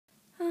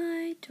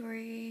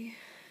Dori.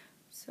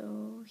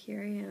 So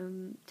here I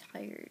am,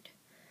 tired.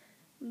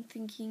 I'm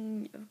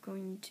thinking of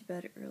going to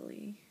bed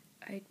early.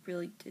 I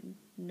really did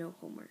no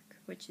homework,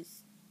 which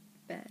is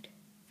bad.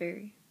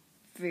 Very,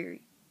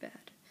 very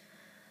bad.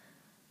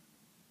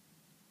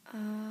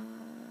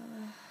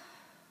 I'm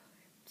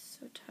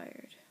so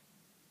tired.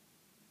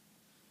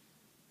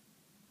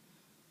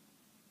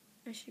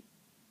 I should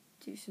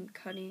do some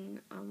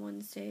cutting on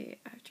Wednesday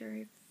after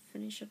I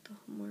finish up the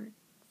homework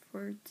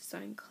for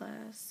design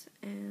class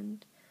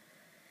and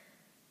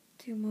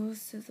do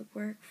most of the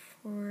work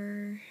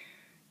for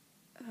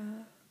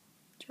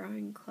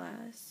drawing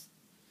class.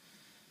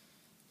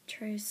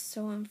 Try to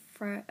sew on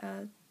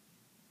Friday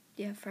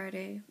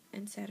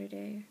and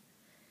Saturday.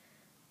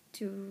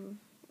 Do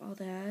all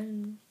that,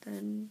 and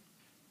then,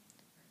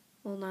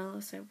 well, not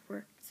unless I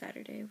work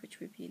Saturday, which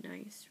would be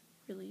nice.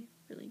 Really,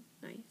 really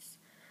nice.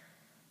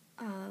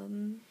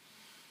 Then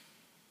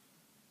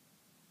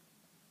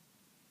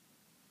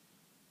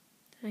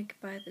I could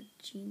buy the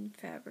jean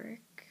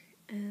fabric,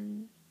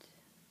 and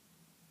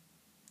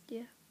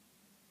yeah.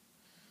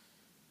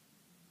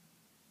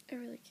 I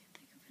really can't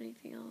think of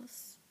anything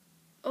else.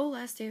 Oh,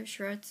 last day of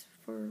charrettes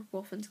for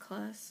Wolfen's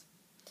class.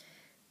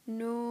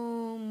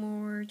 No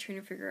more trying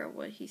to figure out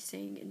what he's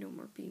saying and no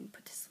more being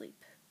put to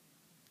sleep.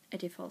 I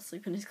did fall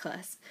asleep in his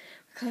class.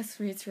 My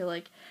classmates were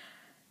like,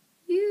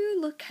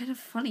 "You look kind of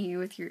funny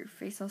with your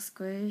face all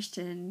squished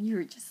and you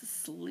were just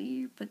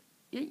asleep, but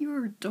yet you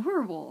were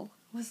adorable."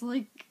 I was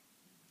like,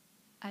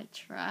 I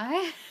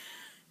try.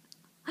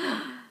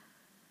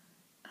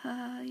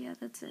 Yeah,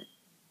 that's it.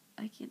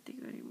 I can't think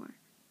of it anymore.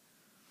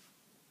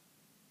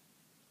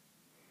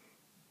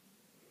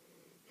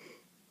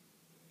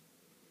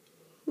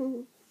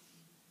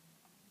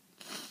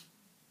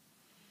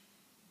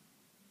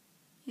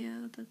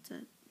 Yeah, that's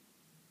it.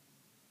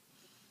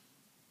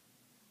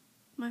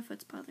 My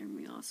foot's bothering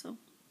me also.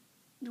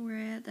 Where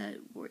I had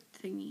that wart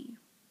thingy,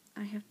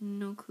 I have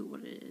no clue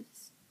what it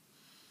is.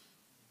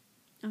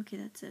 Okay,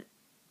 that's it.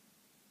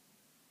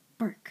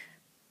 Bark.